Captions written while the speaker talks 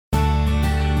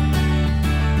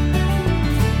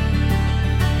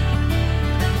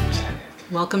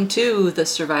Welcome to the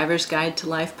Survivor's Guide to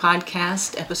Life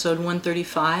podcast, episode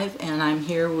 135, and I'm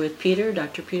here with Peter,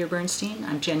 Dr. Peter Bernstein.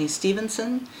 I'm Jenny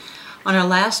Stevenson. On our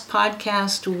last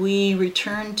podcast, we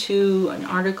returned to an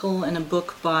article and a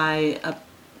book by a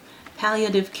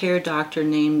palliative care doctor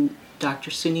named Dr.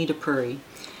 Sunita Puri.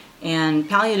 And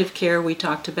palliative care, we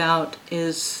talked about,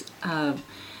 is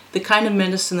the kind of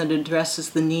medicine that addresses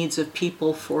the needs of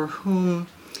people for whom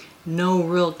no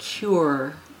real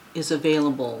cure is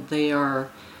available. They are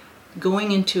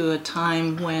going into a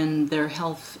time when their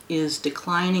health is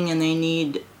declining and they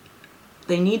need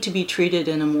to be treated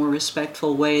in a more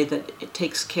respectful way that it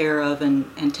takes care of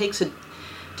and takes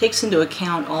into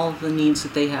account all of the needs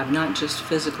that they have, not just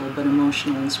physical but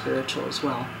emotional and spiritual as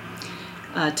well.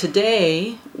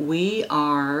 Today we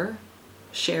are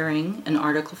sharing an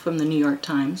article from the New York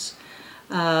Times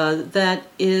that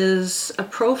is a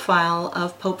profile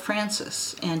of Pope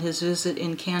Francis and his visit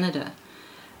in Canada.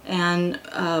 And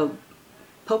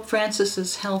Pope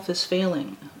Francis's health is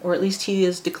failing, or at least he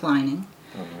is declining.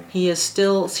 Mm-hmm. He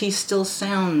still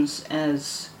sounds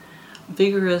as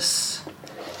vigorous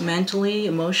mentally,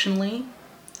 emotionally,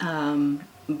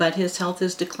 but his health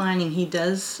is declining. He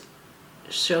does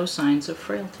show signs of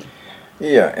frailty.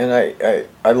 Yeah, and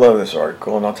I love this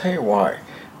article, and I'll tell you why.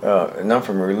 Not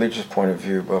from a religious point of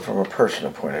view, but from a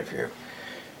personal point of view.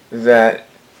 That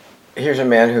here's a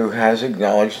man who has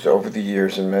acknowledged over the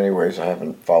years in many ways, I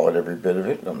haven't followed every bit of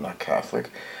it, I'm not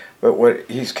Catholic, but what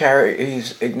he's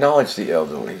acknowledged the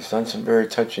elderly. He's done some very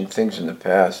touching things in the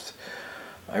past.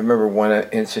 I remember one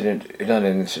incident, not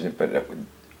an incident, but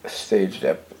a staged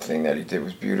thing that he did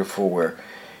was beautiful, where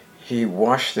he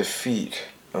washed the feet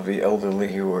of the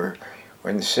elderly who were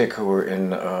sick, who were in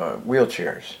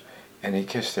wheelchairs, and he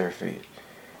kissed their feet.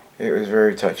 It was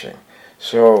very touching.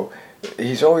 So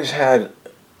he's always had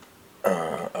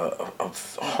a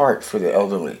heart for the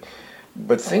elderly.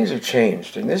 But things have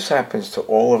changed, and this happens to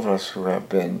all of us who have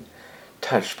been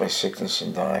touched by sickness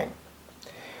and dying.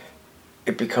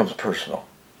 It becomes personal,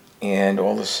 and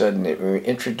all of a sudden it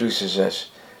introduces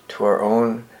us to our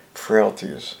own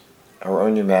frailties, our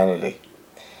own humanity.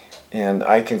 And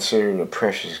I consider it a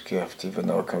precious gift, even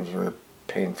though it comes very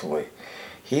painfully.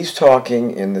 He's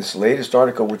talking in this latest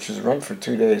article, which has run for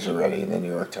 2 days already in the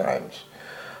New York Times,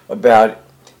 about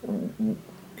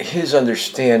his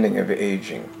understanding of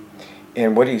aging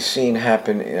and what he's seen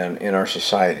happen in our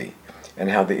society and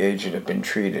how the aged have been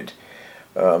treated.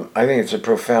 I think it's a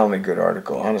profoundly good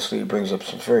article. Honestly, it brings up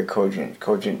some very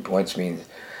cogent points, means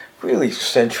really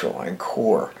central and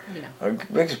core. Yeah. It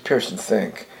makes a person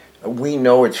think. We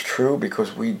know it's true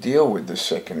because we deal with the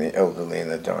sick and the elderly and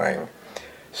the dying.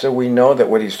 So we know that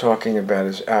what he's talking about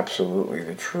is absolutely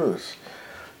the truth.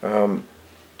 We're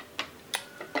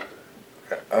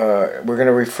going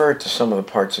to refer to some of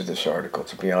the parts of this article,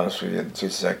 to be honest with you. It's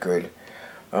just that good.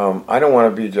 I don't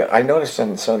want to be... I noticed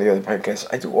on some of the other podcasts,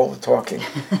 I do all the talking.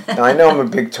 Now, I know I'm a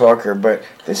big talker, but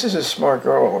this is a smart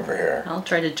girl over here. I'll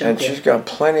try to jump in. And she's got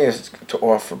plenty to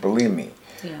offer, believe me.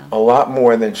 Yeah. A lot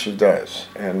more than she does.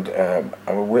 And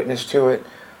I'm a witness to it.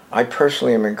 I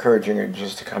personally am encouraging her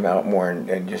just to come out more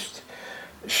and just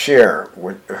share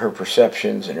with her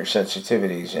perceptions and her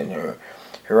sensitivities and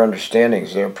her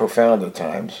understandings. They're profound at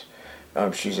times.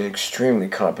 She's an extremely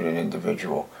competent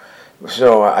individual.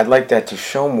 So I'd like that to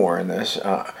show more in this.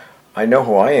 I know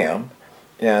who I am,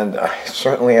 and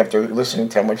certainly after listening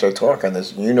to how much I talk on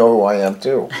this, you know who I am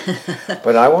too.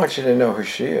 But I want you to know who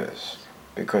she is,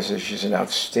 because she's an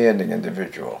outstanding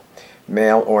individual,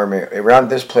 male or male. Around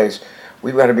this place,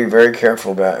 we've got to be very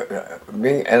careful about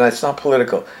being, and it's not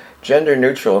political, gender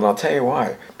neutral, and I'll tell you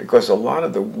why. Because a lot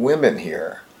of the women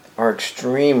here are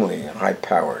extremely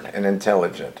high-powered and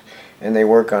intelligent, and they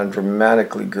work on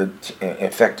dramatically good,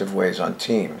 effective ways on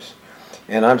teams.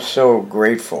 And I'm so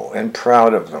grateful and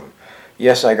proud of them.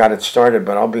 Yes, I got it started,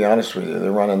 but I'll be honest with you,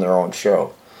 they're running their own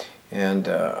show, and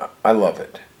I love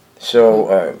it.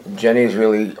 So Jenny is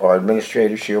really our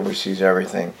administrator. She oversees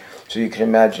everything. So you can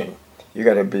imagine, you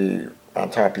got to be on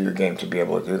top of your game to be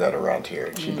able to do that around here,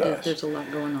 and she does. There's a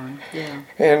lot going on, yeah.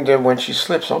 And when she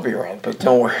slips, I'll be around, but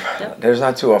don't worry about it. There's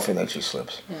not too often that she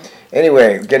slips. Yeah.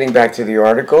 Anyway, getting back to the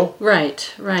article.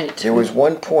 Right. There was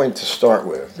one point to start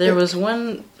with. There was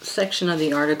one section of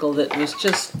the article that was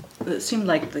just, it seemed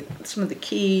like some of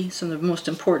the most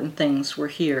important things were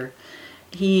here.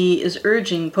 He is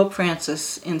urging, Pope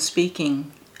Francis, in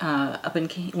speaking when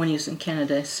he was in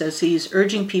Canada, says he's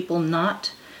urging people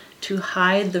not to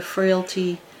hide the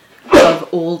frailty of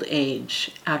old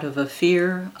age out of a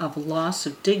fear of loss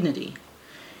of dignity.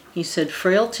 He said,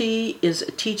 frailty is a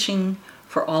teaching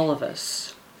for all of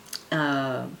us.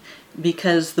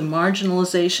 because the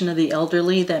marginalization of the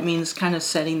elderly, that means kind of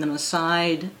setting them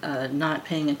aside, not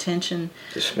paying attention,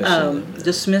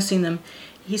 dismissing them.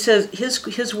 He says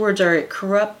his words are, it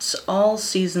corrupts all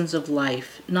seasons of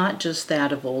life, not just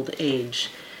that of old age.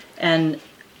 And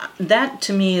that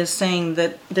to me is saying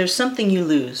that there's something you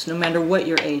lose, no matter what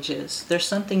your age is. There's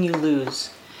something you lose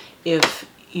if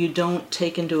you don't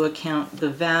take into account the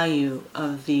value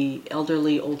of the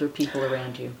elderly, older people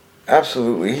around you.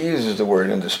 Absolutely. He uses the word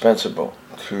indispensable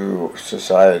to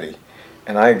society,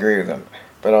 and I agree with him.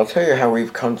 But I'll tell you how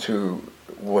we've come to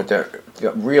what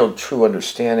the real true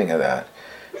understanding of that.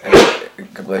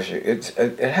 And, God bless you.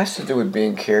 It has to do with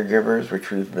being caregivers,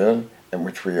 which we've been and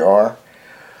which we are,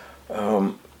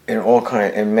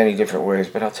 in many different ways.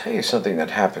 But I'll tell you something that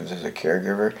happens as a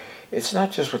caregiver. It's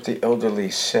not just what the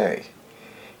elderly say.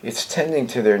 It's tending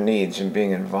to their needs and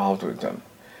being involved with them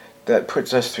that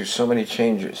puts us through so many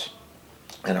changes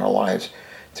in our lives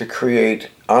to create,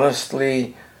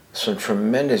 honestly, some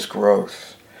tremendous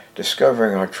growth,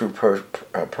 discovering our true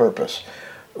purpose.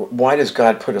 Why does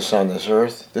God put us on this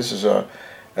earth? This is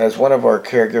as one of our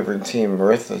caregiving team,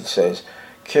 Martha, says,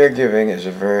 caregiving is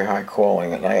a very high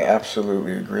calling, and I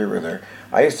absolutely agree with her.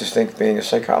 I used to think being a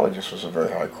psychologist was a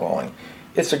very high calling.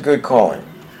 It's a good calling,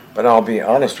 but I'll be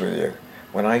honest with you.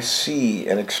 When I see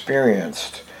and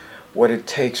experienced what it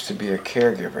takes to be a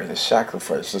caregiver, the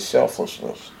sacrifice, the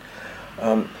selflessness,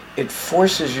 it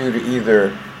forces you to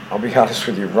either, I'll be honest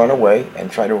with you, run away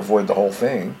and try to avoid the whole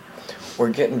thing, or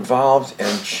get involved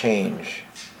and change.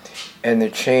 And the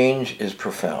change is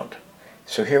profound.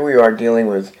 So here we are dealing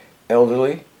with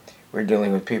elderly, we're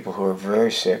dealing with people who are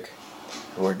very sick,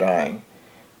 who are dying,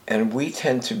 and we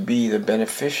tend to be the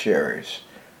beneficiaries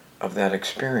of that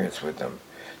experience with them.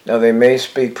 Now, they may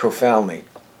speak profoundly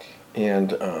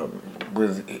and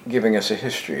with giving us a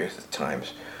history at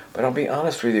times, but I'll be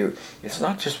honest with you, it's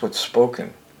not just what's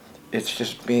spoken, it's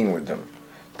just being with them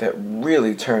that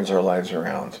really turns our lives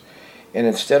around. And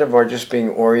instead of our just being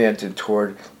oriented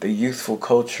toward the youthful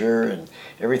culture and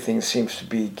everything seems to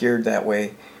be geared that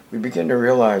way, we begin to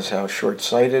realize how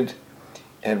short-sighted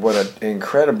and what an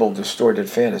incredible distorted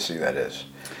fantasy that is.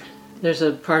 There's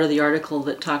a part of the article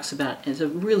that talks about, is a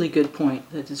really good point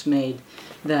that is made,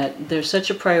 that there's such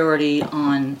a priority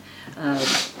on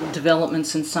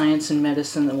developments in science and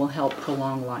medicine that will help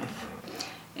prolong life.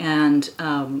 And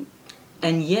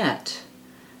yet,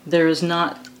 there is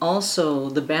not also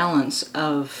the balance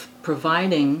of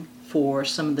providing for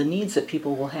some of the needs that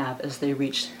people will have as they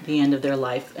reach the end of their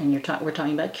life. And we're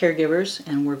talking about caregivers,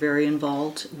 and we're very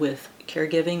involved with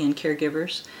caregiving and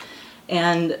caregivers.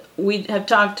 And we have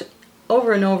talked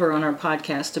over and over on our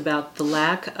podcast about the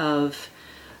lack of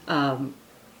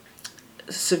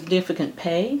significant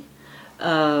pay,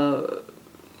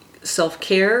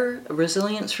 self-care,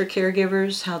 resilience for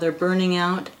caregivers, how they're burning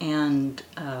out, and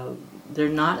there are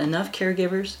not enough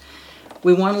caregivers.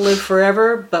 We want to live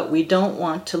forever, but we don't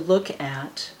want to look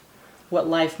at what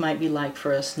life might be like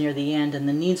for us near the end and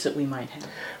the needs that we might have.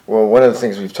 Well, one of the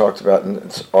things we've talked about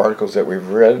in articles that we've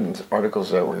read and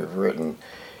articles that we've written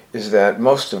is that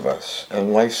most of us,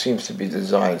 and life seems to be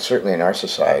designed, certainly in our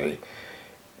society,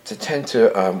 to tend to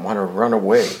want to run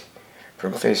away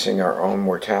from facing our own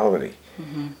mortality.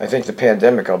 Mm-hmm. I think the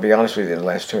pandemic, I'll be honest with you, in the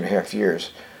last 2.5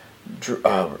 years,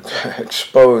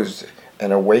 exposed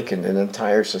and awakened an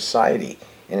entire society,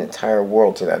 an entire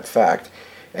world to that fact,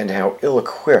 and how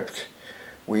ill-equipped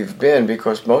we've been,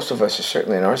 because most of us,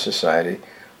 certainly in our society,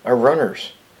 are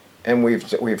runners, and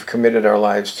we've committed our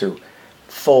lives to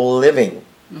full living,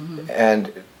 mm-hmm.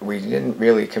 and we didn't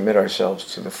really commit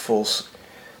ourselves to the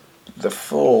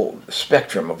full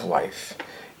spectrum of life,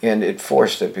 and it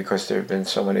forced it because there have been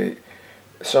so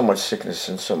much sickness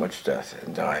and so much death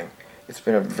and dying. It's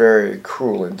been a very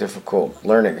cruel and difficult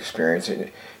learning experience.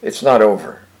 It's not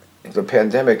over. The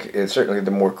pandemic is certainly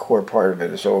the more core part of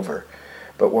it is over.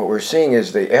 But what we're seeing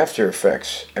is the after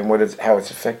effects and how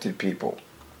it's affected people.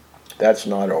 That's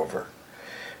not over.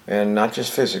 And not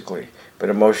just physically, but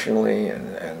emotionally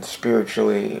and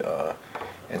spiritually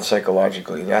and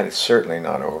psychologically. That is certainly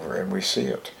not over, and we see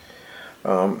it.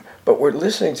 But we're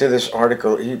listening to this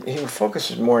article. He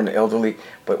focuses more on the elderly,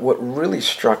 but what really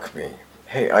struck me,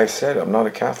 hey, I said I'm not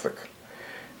a Catholic.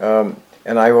 And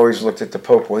I always looked at the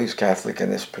Pope, well, he's Catholic,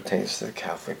 and this pertains to the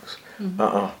Catholics.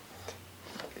 Mm-hmm.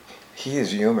 He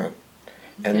is human.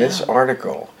 And this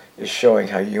article is showing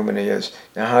how human he is.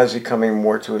 Now, how is he coming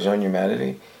more to his own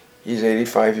humanity? He's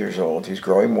 85 years old. He's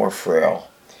growing more frail.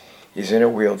 He's in a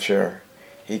wheelchair.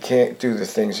 He can't do the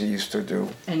things he used to do.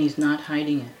 And he's not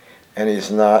hiding it. And he's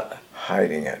not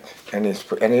hiding it. And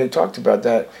he talked about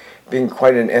that. being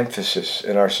quite an emphasis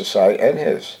in our society and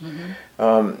his.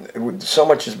 So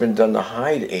much has been done to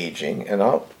hide aging, and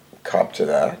I'll cop to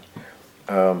that.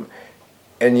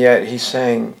 And yet he's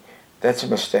saying that's a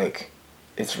mistake.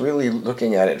 It's really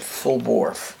looking at it full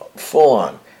bore, full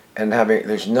on, and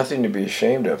there's nothing to be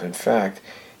ashamed of. In fact,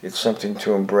 it's something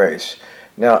to embrace.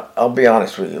 Now, I'll be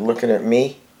honest with you. Looking at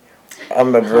me,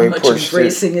 I'm a very poor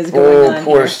student. Is going on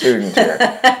poor here. Student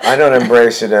here. I don't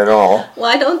embrace it at all. Well,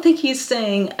 I don't think he's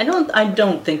saying. I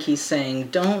don't think he's saying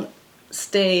don't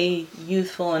stay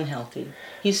youthful and healthy.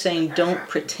 He's saying don't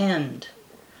pretend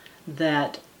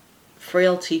that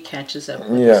frailty catches up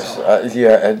with Yes,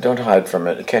 us. don't hide from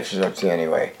it. It catches up to you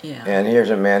anyway. Yeah. And here's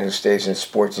a man who stays in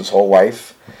sports his whole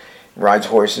life, rides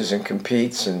horses and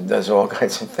competes and does all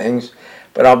kinds of things.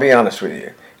 But I'll be honest with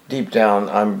you. Deep down,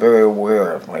 I'm very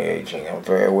aware of my aging. I'm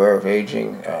very aware of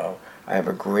aging. I have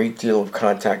a great deal of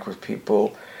contact with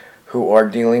people who are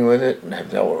dealing with it and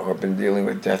have been dealing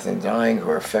with death and dying, who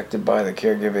are affected by the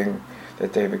caregiving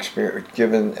that they've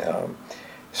given.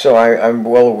 So I'm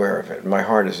well aware of it. My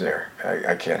heart is there.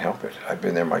 I can't help it. I've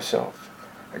been there myself.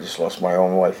 I just lost my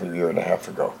own wife a year and a half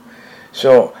ago.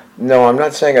 So, no, I'm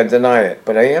not saying I deny it,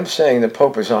 but I am saying the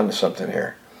Pope is onto something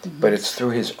here. But it's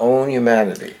through his own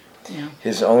humanity,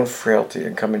 his own frailty,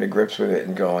 and coming to grips with it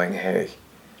and going, hey,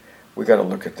 we got to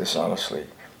look at this honestly.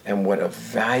 And what a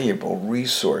valuable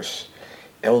resource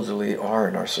elderly are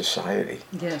in our society.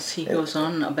 Yes, he goes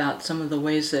on about some of the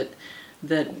ways that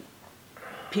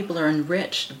people are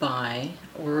enriched by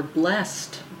or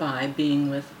blessed by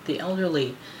being with the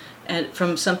elderly. And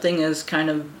from something as kind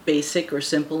of basic or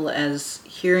simple as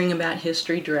hearing about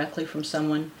history directly from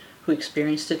someone who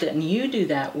experienced it. And you do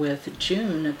that with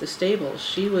June at the stables.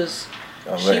 She was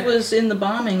in the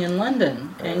bombing in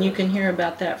London, and you can hear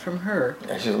about that from her.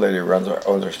 She's a lady who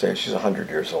owns our stage. She's 100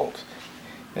 years old,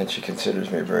 and she considers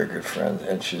me a very good friend,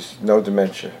 and she's no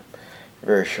dementia,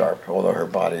 very sharp, although her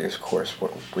body is, of course,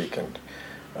 weakened.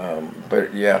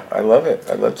 But yeah, I love it.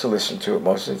 I love to listen to it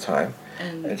most of the time,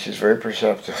 and she's very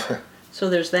perceptive. So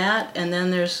there's that, and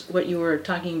then there's what you were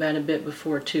talking about a bit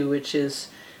before too, which is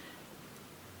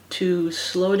to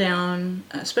slow down,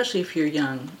 especially if you're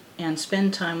young, and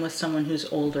spend time with someone who's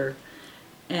older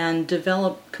and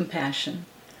develop compassion.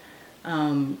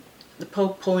 The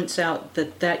Pope points out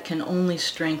that can only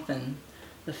strengthen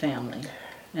the family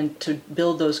and to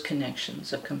build those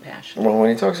connections of compassion. Well, when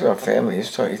he talks about family,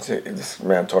 this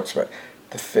man talks about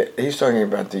he's talking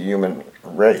about the human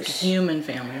race. Human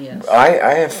family, yes.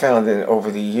 I have found that over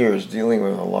the years, dealing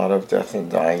with a lot of death and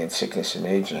dying and sickness and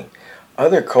aging,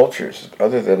 other cultures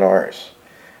other than ours,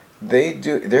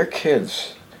 their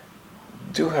kids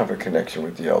do have a connection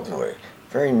with the elderly,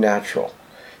 very natural,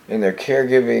 in their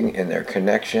caregiving, in their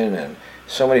connection, and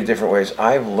so many different ways.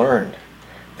 I've learned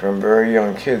from very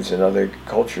young kids in other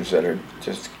cultures that are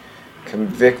just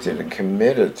convicted and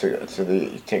committed to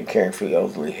caring for the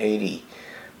elderly. Haiti,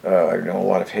 I know a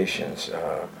lot of Haitians.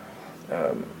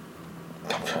 I'm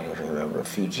trying to remember,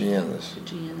 Fijians.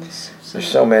 There's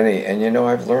so many, and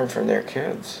I've learned from their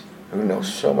kids who know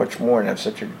so much more and have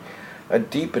such a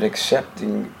deep and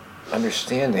accepting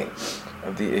understanding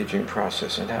of the aging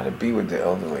process and how to be with the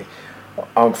elderly.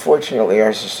 Unfortunately,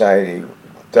 our society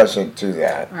doesn't do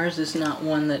that. Ours is not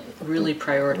one that really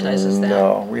prioritizes that.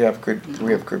 No, we have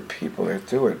good people that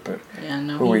do it, but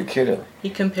who are we kidding? He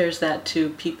compares that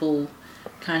to people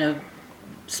kind of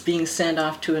being sent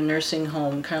off to a nursing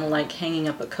home, kind of like hanging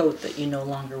up a coat that you no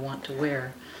longer want to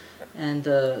wear, and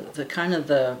the kind of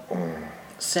the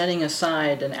setting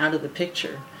aside and out of the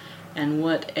picture, and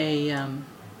what he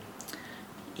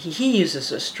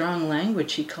uses a strong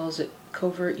language. He calls it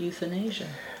covert euthanasia.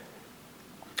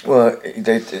 Well,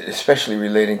 especially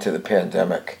relating to the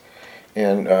pandemic,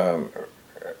 and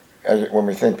when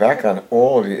we think back on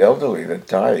all of the elderly that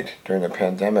died during the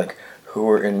pandemic who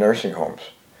were in nursing homes,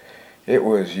 it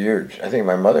was huge. I think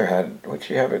my mother had, would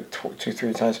she have it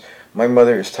 2-3 times? My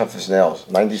mother is tough as nails,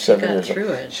 97 years old.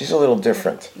 It. She's a little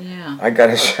different. Yeah. I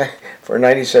gotta say, for a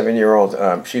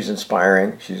 97-year-old, she's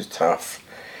inspiring. She's tough,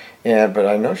 but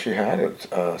I know she had it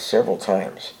several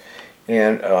times.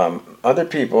 And other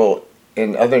people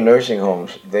in other nursing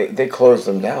homes, they closed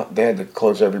them down. They had to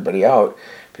close everybody out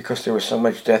because there was so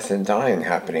much death and dying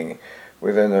happening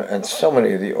and so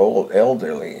many of the old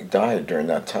elderly died during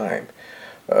that time.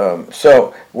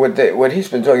 So what he's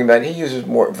been talking about, he uses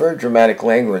very dramatic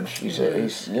language. He's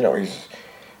the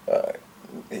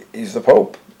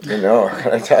Pope, can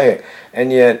I tell you?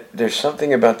 And yet there's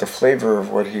something about the flavor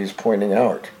of what he's pointing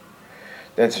out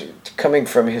that's coming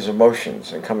from his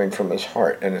emotions and coming from his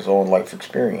heart and his own life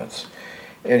experience.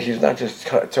 And he's not just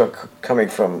coming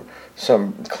from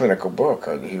some clinical book.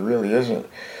 He really isn't.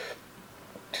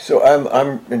 So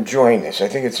I'm enjoying this. I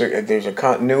think there's a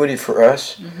continuity for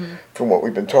us from what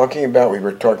we've been talking about. We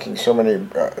were talking so many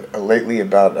lately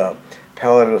about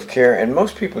palliative care, and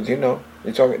most people, they don't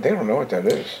know what that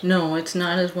is. No, it's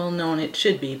not as well known. It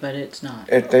should be, but it's not.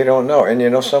 They don't know,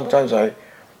 and sometimes I'm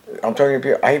talking to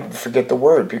people, I forget the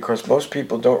word because most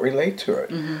people don't relate to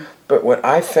it. But what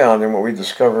I found and what we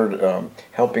discovered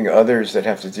helping others that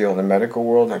have to deal in the medical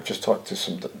world, I've just talked to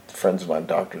some friends of mine,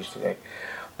 doctors today.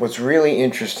 What's really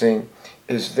interesting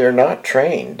is they're not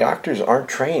trained. Doctors aren't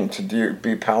trained to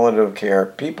be palliative care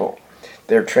people.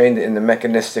 They're trained in the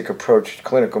mechanistic approach,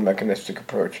 clinical mechanistic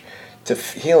approach to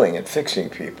healing and fixing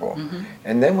people.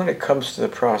 And then when it comes to the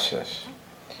process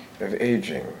of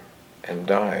aging and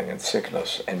dying and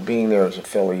sickness and being there as a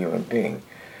fellow human being,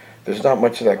 there's not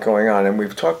much of that going on. And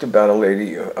we've talked about a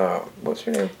lady, what's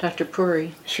her name? Dr.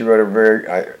 Puri. She wrote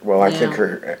I think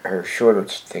her shorter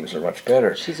things are much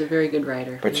better. She's a very good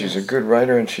writer. But she's a good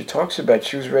writer, and she talks about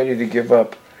she was ready to give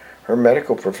up her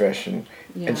medical profession,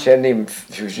 and she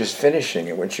was just finishing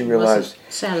it when she realized... It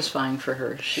wasn't satisfying for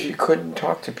her. She couldn't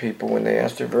talk to people when they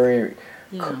asked her very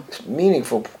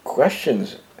meaningful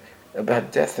questions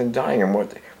about death and dying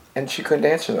and she couldn't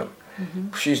answer them.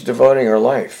 She's devoting her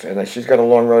life, and she's got a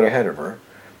long road ahead of her,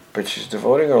 but she's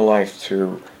devoting her life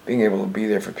to being able to be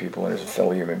there for people and as a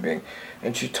fellow human being.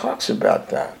 And she talks about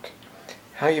that,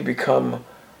 how you become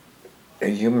a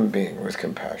human being with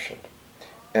compassion.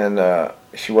 And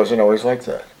she wasn't always like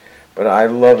that, but I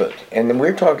love it. And then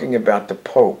we're talking about the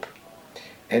Pope,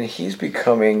 and he's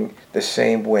becoming the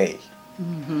same way.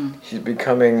 He's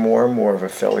becoming more and more of a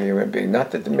fellow human being.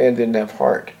 Not that the man didn't have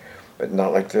heart, but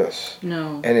not like this.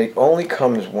 No. And it only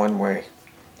comes one way,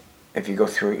 if you go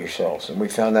through it yourselves. And we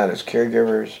found that as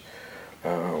caregivers.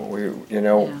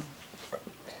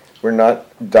 We're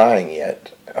not dying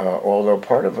yet, although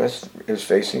part of us is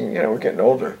facing, we're getting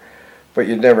older. But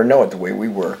you'd never know it the way we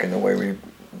work and the way we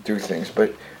do things.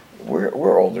 But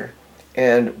we're older.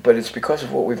 But it's because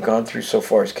of what we've gone through so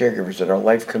far as caregivers that our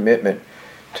life commitment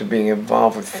to being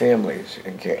involved with families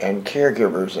and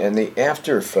caregivers and the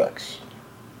after effects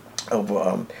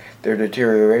of their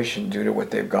deterioration due to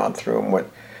what they've gone through and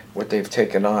what they've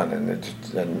taken on.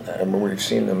 And we've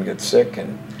seen them get sick,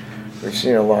 and we've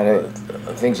seen a lot of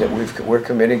things that we're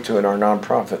committing to in our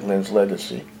nonprofit, Lynn's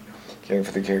Legacy, Caring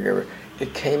for the Caregiver.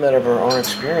 It came out of our own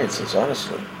experiences,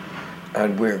 honestly.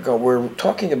 And we're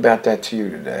talking about that to you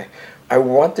today. I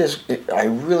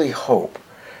really hope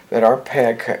that our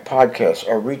podcasts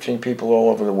are reaching people all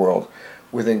over the world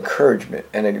with encouragement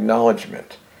and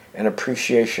acknowledgement and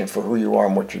appreciation for who you are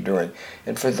and what you're doing.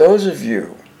 And for those of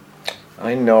you,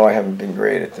 I know I haven't been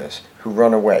great at this, who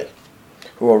run away,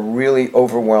 who are really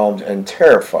overwhelmed and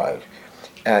terrified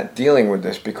at dealing with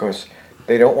this because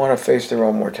they don't want to face their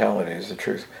own mortality, is the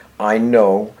truth. I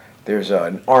know there's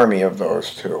an army of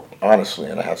those too, honestly,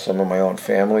 and I have some in my own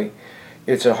family.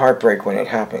 It's a heartbreak when it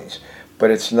happens, but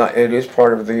it is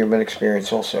part of the human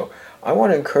experience also. I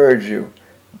want to encourage you,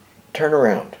 turn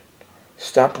around,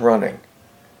 stop running,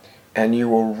 and you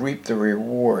will reap the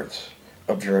rewards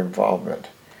of your involvement.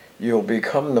 You'll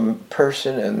become the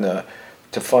person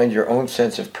to find your own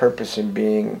sense of purpose and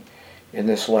being in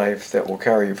this life that will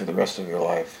carry you for the rest of your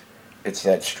life. It's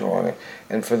that strong.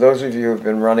 And for those of you who have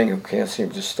been running who can't seem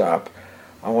to stop,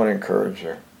 I want to encourage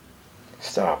you.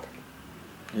 Stop.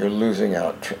 You're losing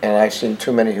out. And I've seen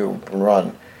too many who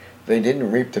run. They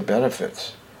didn't reap the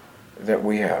benefits that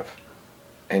we have.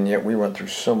 And yet we went through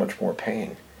so much more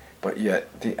pain. But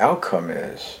yet the outcome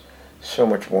is so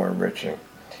much more enriching.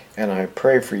 And I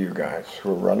pray for you guys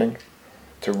who are running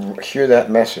to hear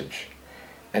that message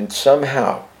and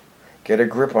somehow get a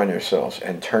grip on yourselves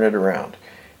and turn it around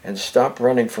and stop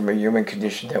running from a human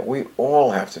condition that we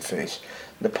all have to face.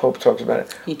 The Pope talks about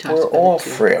it. We're all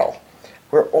frail.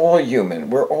 We're all human.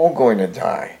 We're all going to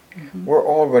die. We're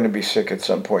all going to be sick at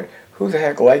some point. Who the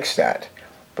heck likes that?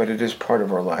 But it is part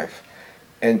of our life.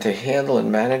 And to handle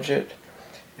and manage it,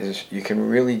 you can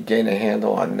really gain a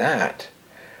handle on that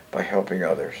by helping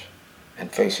others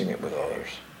and facing it with others.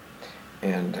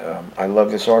 And I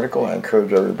love this article. I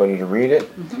encourage everybody to read it.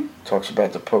 It talks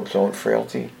about the Pope's own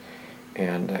frailty.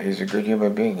 And he's a good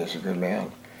human being. He's a good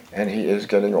man. And he is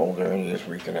getting older and he is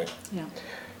weakening. Yeah.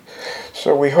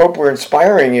 So we hope we're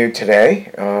inspiring you today.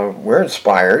 We're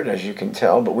inspired, as you can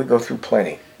tell, but we go through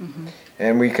plenty.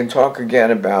 And we can talk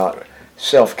again about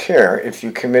self-care. If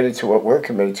you're committed to what we're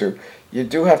committed to, you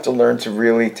do have to learn to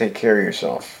really take care of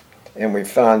yourself. And we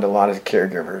found a lot of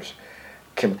caregivers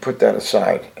can put that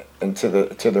aside and to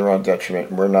their own detriment.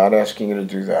 And we're not asking you to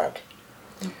do that.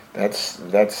 That's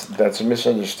a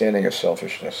misunderstanding of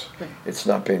selfishness. Right. It's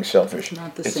not being selfish. It's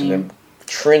not the same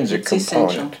intrinsic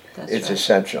component. Essential. It's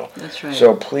essential. That's right.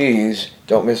 So please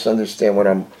don't misunderstand what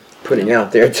I'm putting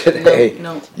out there today.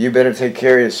 No. You better take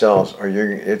care of yourselves, or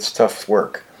it's tough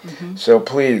work. Mm-hmm. So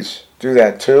please do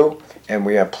that too. And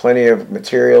we have plenty of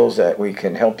materials that we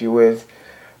can help you with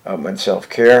on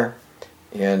self-care.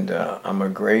 And I'm a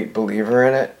great believer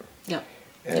in it. Yep.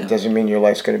 And it doesn't mean your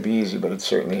life's going to be easy, but it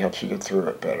certainly helps you get through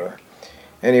it better.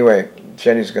 Anyway,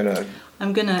 Jenny's going to...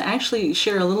 I'm going to actually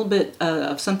share a little bit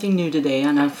of something new today.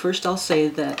 And first I'll say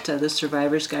that the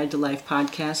Survivor's Guide to Life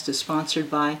podcast is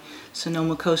sponsored by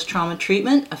Sonoma Coast Trauma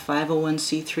Treatment, a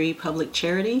 501c3 public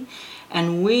charity.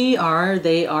 And we are in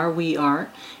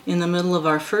the middle of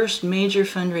our first major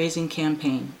fundraising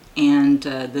campaign. And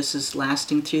this is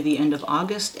lasting through the end of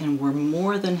August, and we're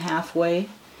more than halfway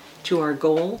to our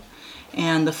goal.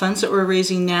 And the funds that we're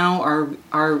raising now are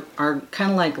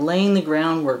kind of like laying the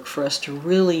groundwork for us to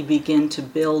really begin to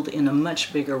build in a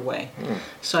much bigger way.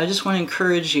 So I just want to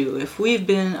encourage you, if we've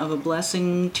been of a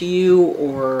blessing to you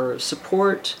or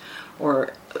support,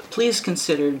 or please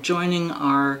consider joining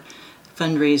our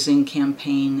fundraising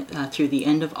campaign through the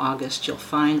end of August. You'll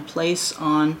find a place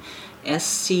on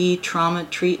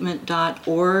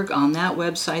sctraumatreatment.org. On that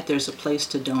website there's a place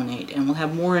to donate, and we'll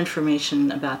have more information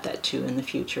about that too in the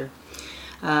future.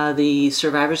 The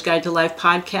Survivor's Guide to Life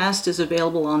podcast is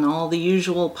available on all the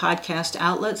usual podcast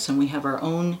outlets, and we have our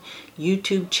own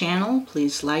YouTube channel.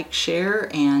 Please like, share,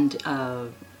 and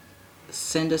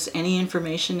send us any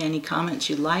information, any comments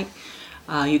you'd like.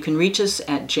 You can reach us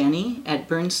at Jenny at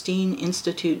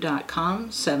BernsteinInstitute.com,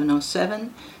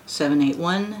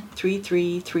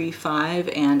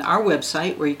 707-781-3335, and our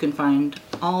website, where you can find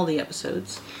all the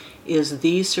episodes, is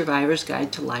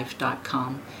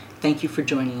thesurvivorsguidetolife.com. Thank you for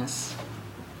joining us.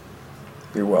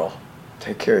 Be well.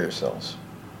 Take care of yourselves.